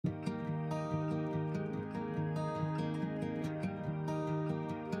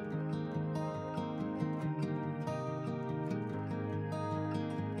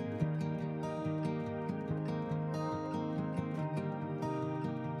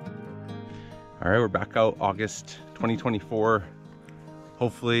All right, we're back out August 2024.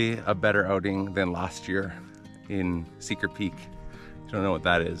 Hopefully a better outing than last year in Secret Peak. You don't know what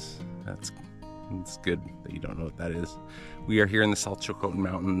that is. It's good that you don't know what that is. We are here in the South Chilcotin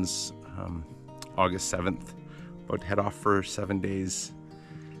Mountains, August 7th. About to head off for 7 days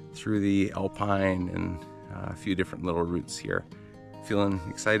through the Alpine and a few different little routes here. Feeling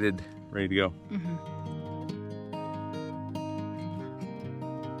excited, ready to go.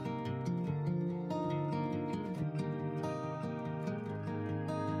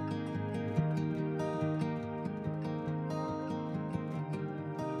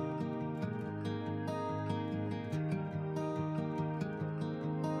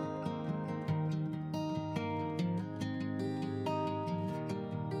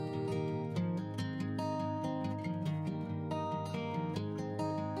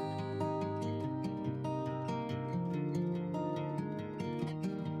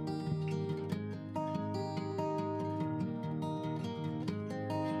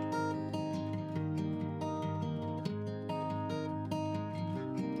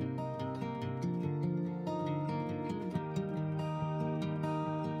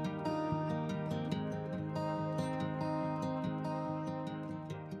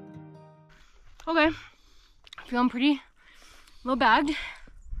 Okay, feeling pretty low bagged,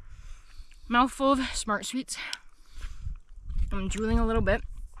 mouthful of Smart Sweets. I'm drooling a little bit.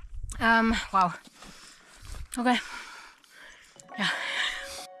 Wow. Okay, yeah.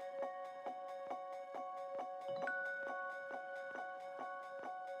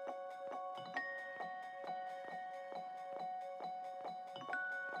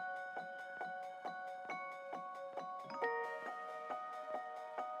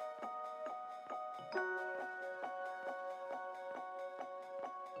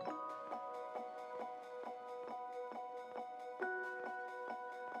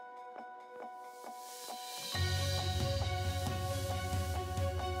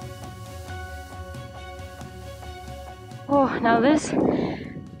 Oh, now this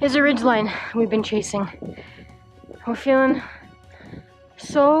is a ridgeline we've been chasing. We're feeling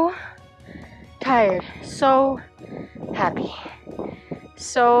so tired, so happy.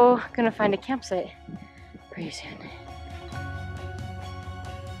 So gonna find a campsite pretty soon.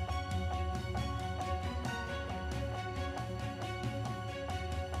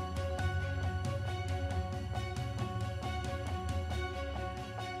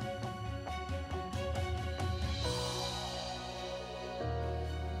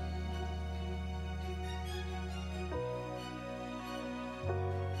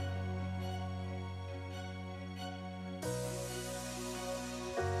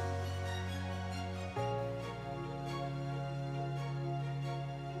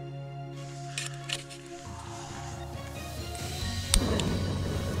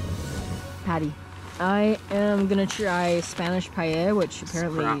 Patty. I am gonna try Spanish paella, which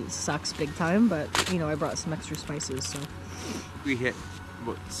apparently sucks big time, but you know, I brought some extra spices, so. We hit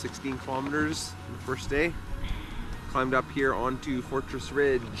about 16 kilometers the first day. Climbed up here onto Fortress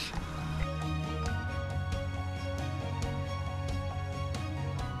Ridge.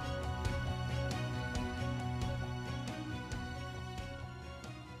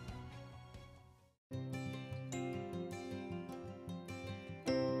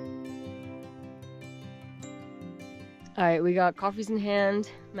 All right, we got coffees in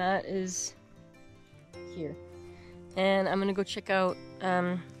hand. Matt is here. And I'm gonna go check out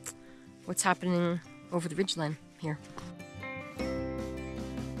what's happening over the ridgeline here.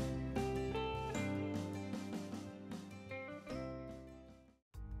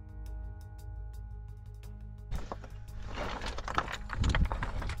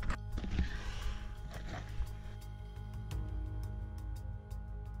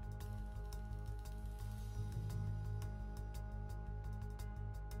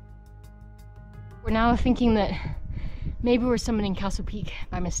 We're now thinking that maybe we're summiting Castle Peak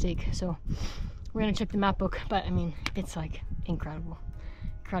by mistake, so we're gonna check the map book, but I mean, it's like incredible,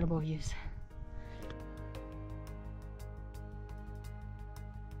 incredible views.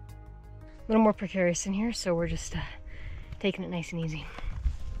 A little more precarious in here, so we're just taking it nice and easy.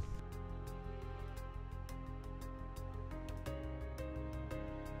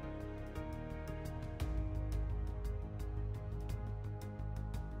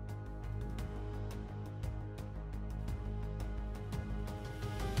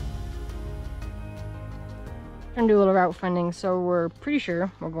 Trying to do a little route finding, so we're pretty sure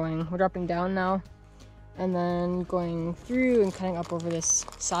we're dropping down now and then going through and cutting up over this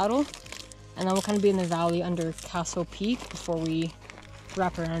saddle, and then we'll kind of be in the valley under Castle Peak before we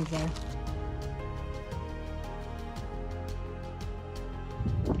wrap around there.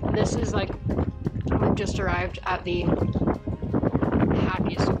 This is like I've just arrived at the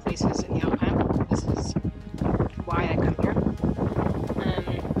happiest of places in the Alpine. This is why I come here.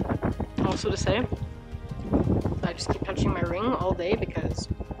 Also to say, I just keep touching my ring all day because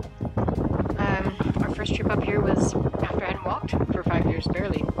our first trip up here was after I hadn't walked for 5 years,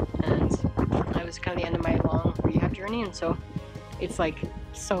 barely, and I was kind of the end of my long rehab journey, and so it's like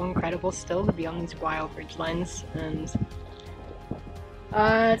so incredible still to be on these wild ridge lines, and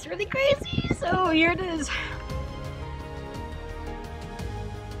it's really crazy, so here it is.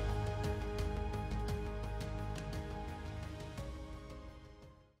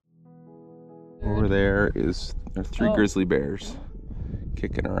 Over there are 3 grizzly bears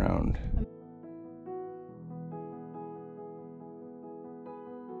kicking around.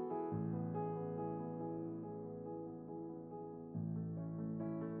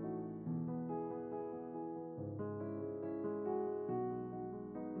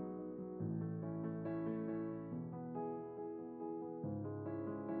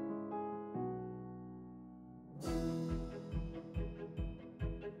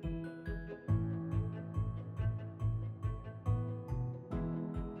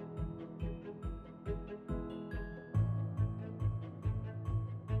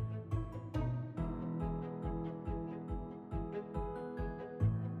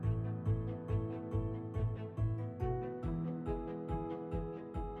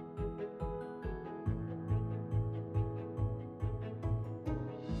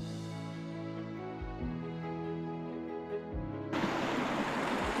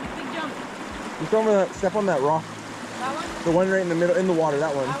 Just over that, step on that rock. That one? The one right in the middle, in the water,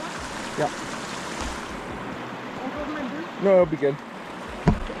 that one. That one? Yeah. I'll go over my boot. No, it'll be good.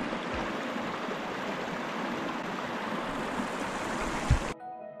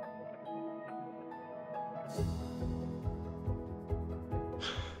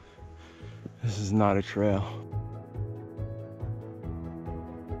 This is not a trail.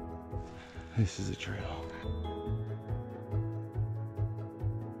 This is a trail.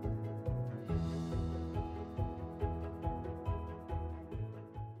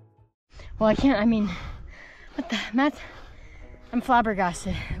 Well, I can't, I mean, what the, Matt, I'm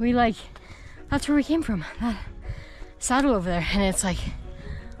flabbergasted. That's where we came from, that saddle over there, and it's like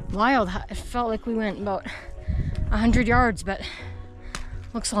wild. It felt like we went about 100 yards, but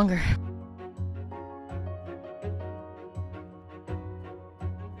looks longer.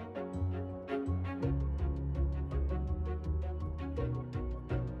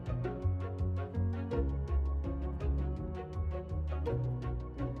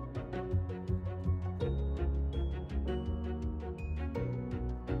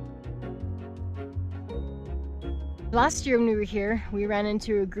 Last year when we were here, we ran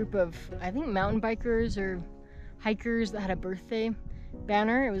into a group of, I think, mountain bikers or hikers that had a birthday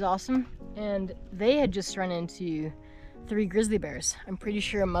banner. It was awesome. And they had just run into 3 grizzly bears. I'm pretty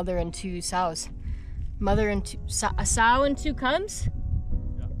sure a mother and 2 sows. A sow and 2 cubs?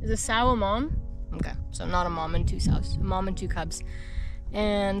 Yeah. Is a sow a mom? Okay, so not a mom and 2 sows, a mom and 2 cubs.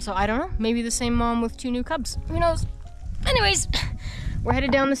 And so I don't know, maybe the same mom with 2 new cubs. Who knows? Anyways, we're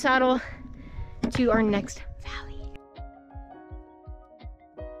headed down the saddle to our next valley.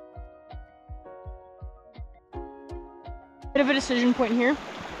 Bit of a decision point here.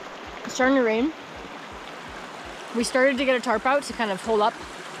 It's starting to rain. We started to get a tarp out to kind of hold up,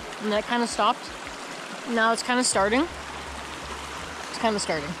 and then it kind of stopped. Now it's kind of starting. It's kind of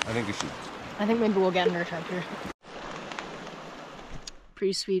starting. I think we should. I think maybe we'll get under a tarp here.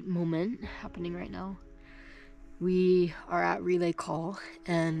 Pretty sweet moment happening right now. We are at relay call,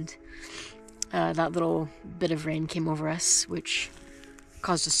 and that little bit of rain came over us, which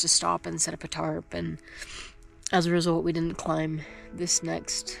caused us to stop and set up a tarp, and as a result, we didn't climb this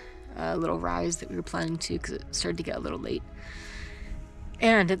next little rise that we were planning to because it started to get a little late.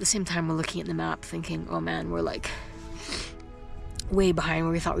 And at the same time, we're looking at the map thinking, oh man, we're like way behind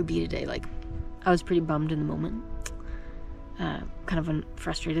where we thought we'd be today. Like, I was pretty bummed in the moment. Kind of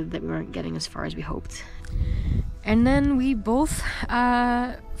frustrated that we weren't getting as far as we hoped. And then we both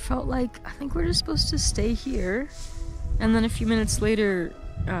felt like, I think we're just supposed to stay here. And then a few minutes later,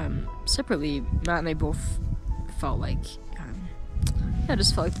 separately, Matt and I both felt like, I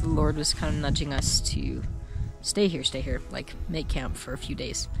just felt like the Lord was kind of nudging us to stay here, like make camp for a few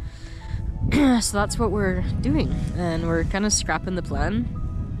days. So that's what we're doing, and we're kind of scrapping the plan,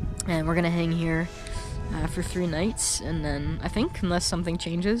 and we're gonna hang here for 3 nights, and then I think, unless something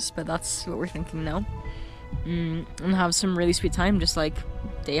changes, but that's what we're thinking now, and have some really sweet time, just like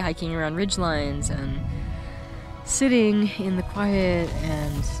day hiking around ridge lines and sitting in the quiet,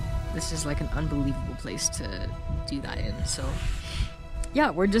 and this is like an unbelievable place to do that in. So yeah,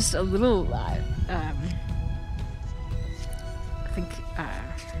 we're just a little, I think,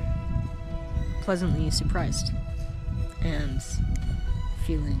 pleasantly surprised and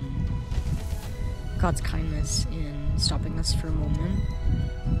feeling God's kindness in stopping us for a moment.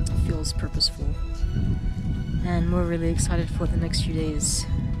 It feels purposeful, and we're really excited for what the next few days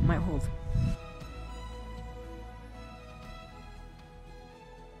might hold.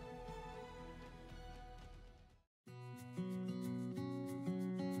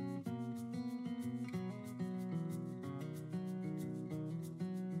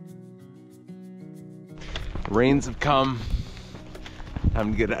 Rains have come.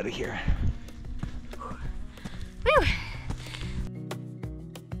 Time to get out of here. Whew.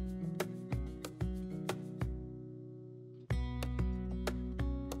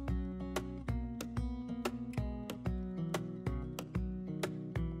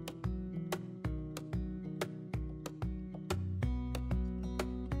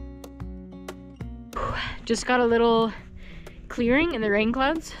 Just got a little clearing in the rain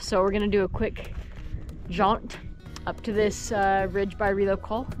clouds, so we're gonna do a quick jaunt up to this ridge by relay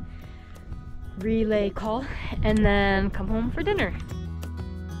call, and then come home for dinner.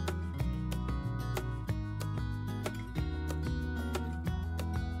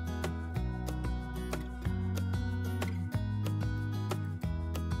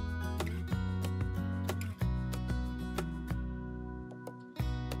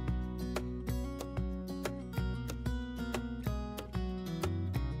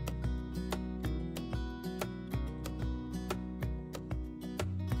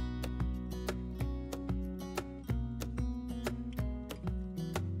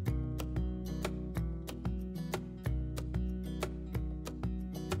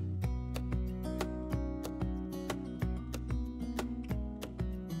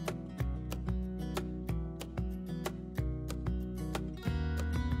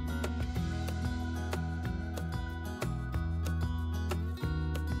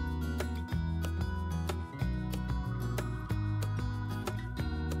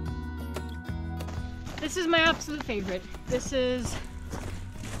 This is my absolute favorite.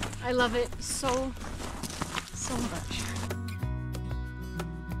 I love it so much.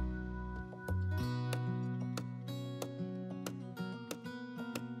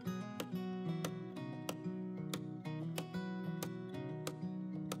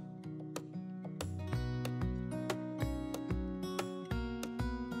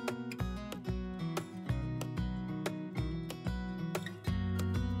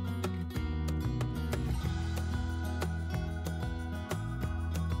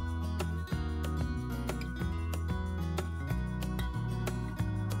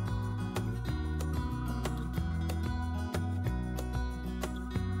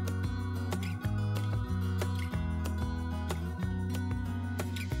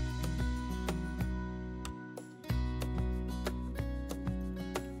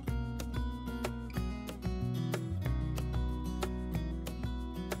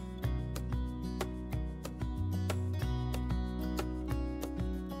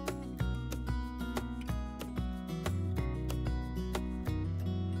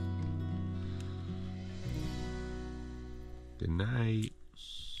 Good night.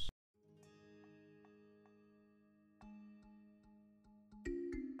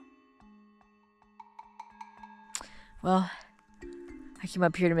 Well, I came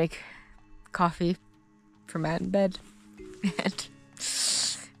up here to make coffee for Matt in bed, and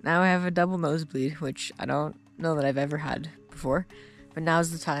now I have a double nosebleed, which I don't know that I've ever had before, but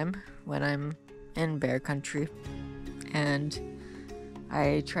now's the time when I'm in bear country, and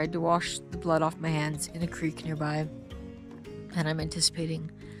I tried to wash the blood off my hands in a creek nearby, and I'm anticipating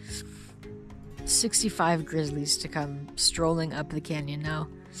 65 grizzlies to come strolling up the canyon now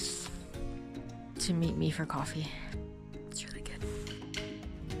to meet me for coffee. It's really good.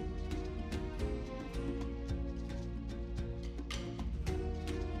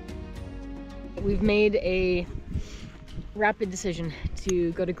 We've made a rapid decision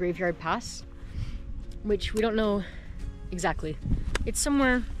to go to Graveyard Pass, which we don't know exactly. It's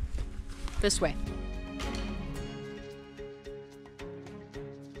somewhere this way.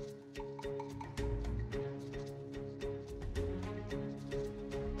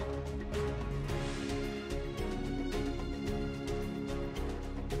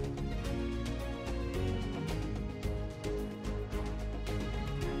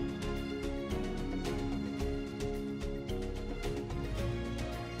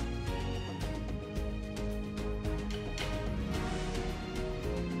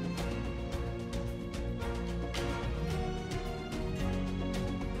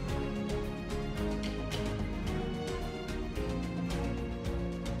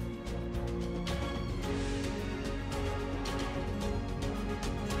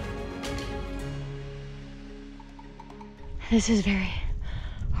 This is very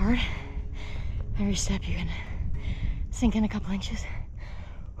hard. Every step you're gonna sink in a couple inches.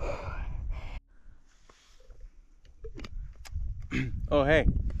 Oh, hey.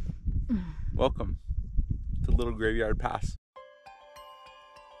 Welcome to Little Graveyard Pass.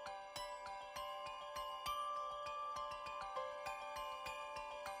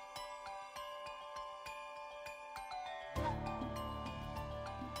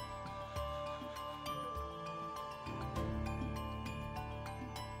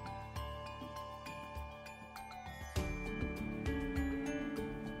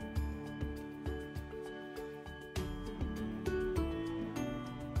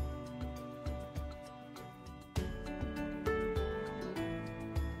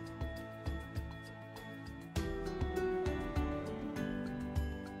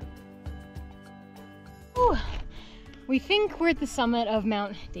 Ooh, we think we're at the summit of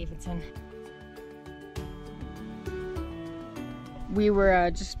Mount Davidson. We were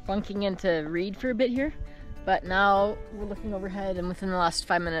just bunking in to read for a bit here, but now we're looking overhead, and within the last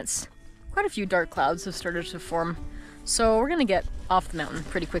 5 minutes, quite a few dark clouds have started to form. So we're gonna get off the mountain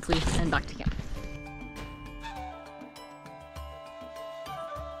pretty quickly and back to camp.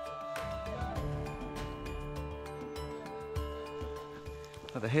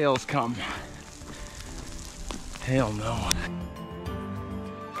 The hail's come. Hail no.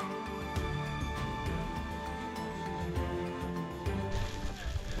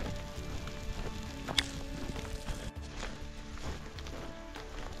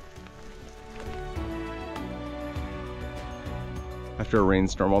 After a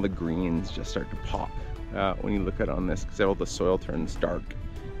rainstorm, all the greens just start to pop when you look at it on this, because all the soil turns dark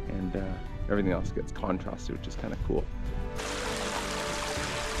and everything else gets contrasted, which is kind of cool.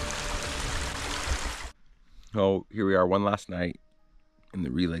 Oh, here we are, one last night in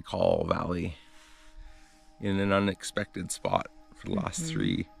the Relay Call Valley in an unexpected spot for the last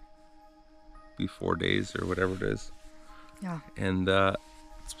 3, maybe 4 days or whatever it is. Yeah. And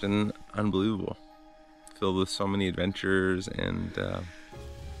it's been unbelievable. Filled with so many adventures and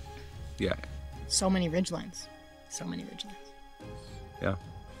yeah. So many ridgelines. So many ridgelines. Yeah.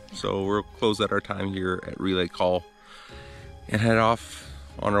 So we'll close out our time here at Relay Call and head off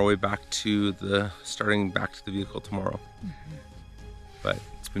on our way back to starting back to the vehicle tomorrow. But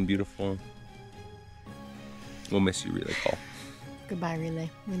it's been beautiful. We'll miss you, Relay Call. Goodbye,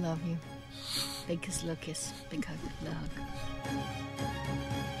 Relay. We love you. Big kiss, little kiss. Big hug, little hug.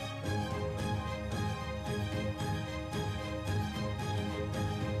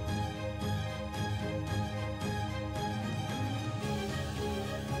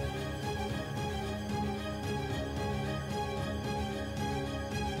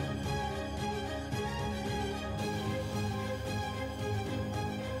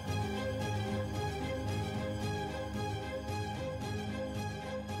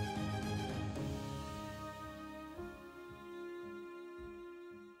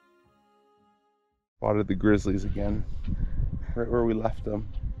 Spotted the grizzlies again, right where we left them.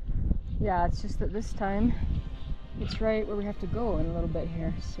 Yeah, it's just that this time it's right where we have to go in a little bit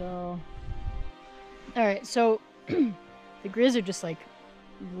here. So, all right, so the grizz are just like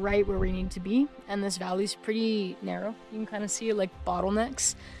right where we need to be, and this valley's pretty narrow. You can kind of see like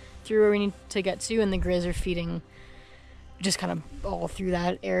bottlenecks through where we need to get to, and the grizz are feeding just kind of all through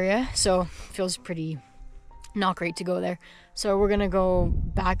that area. So it feels pretty not great to go there. So we're gonna go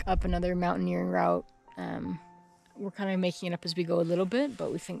back up another mountaineering route. We're kind of making it up as we go a little bit,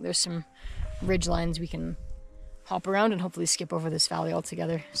 but we think there's some ridge lines we can hop around and hopefully skip over this valley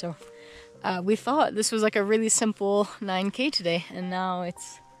altogether. So we thought this was like a really simple 9K today, and now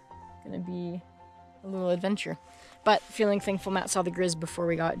it's gonna be a little adventure. But feeling thankful Matt saw the grizz before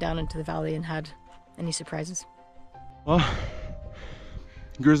we got down into the valley and had any surprises. Well,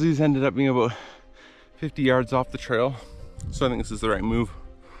 grizzlies ended up being about 50 yards off the trail, so I think this is the right move.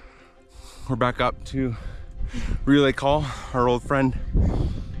 We're back up to Relay Call, our old friend,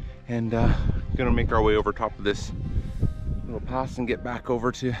 and gonna make our way over top of this little pass and get back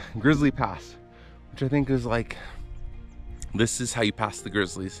over to Grizzly Pass, which I think is like, this is how you pass the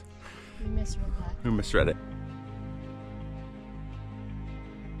grizzlies. We misread that. We misread it.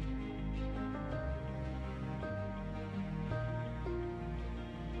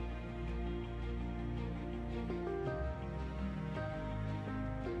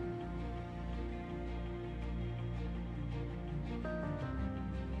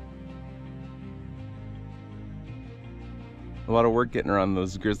 A lot of work getting around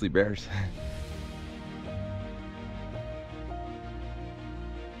those grizzly bears.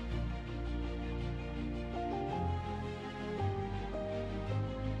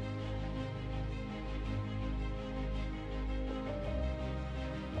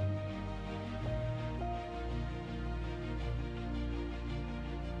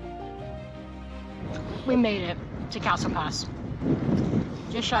 We made it to Castle Pass.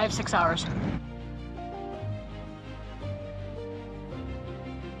 Just shy of 6 hours.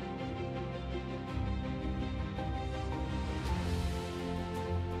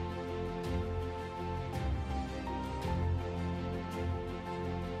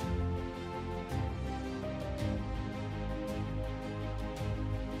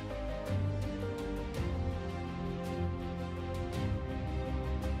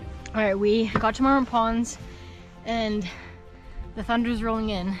 Alright, we got to Marmot Ponds and the thunder's rolling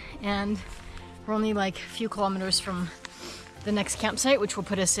in, and we're only like a few kilometers from the next campsite, which will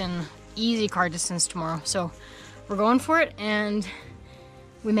put us in easy car distance tomorrow. So we're going for it, and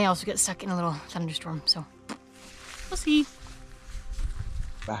we may also get stuck in a little thunderstorm, so we'll see.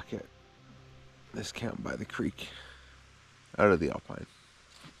 Back at this camp by the creek, out of the Alpine.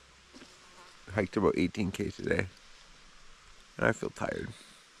 Hiked about 18K today, and I feel tired.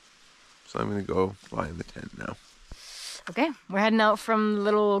 So I'm gonna go lie in the tent now. Okay, we're heading out from the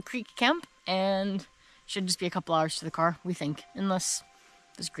little creek camp, and should just be a couple hours to the car, we think, unless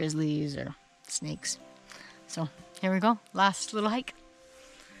there's grizzlies or snakes. So here we go, last little hike.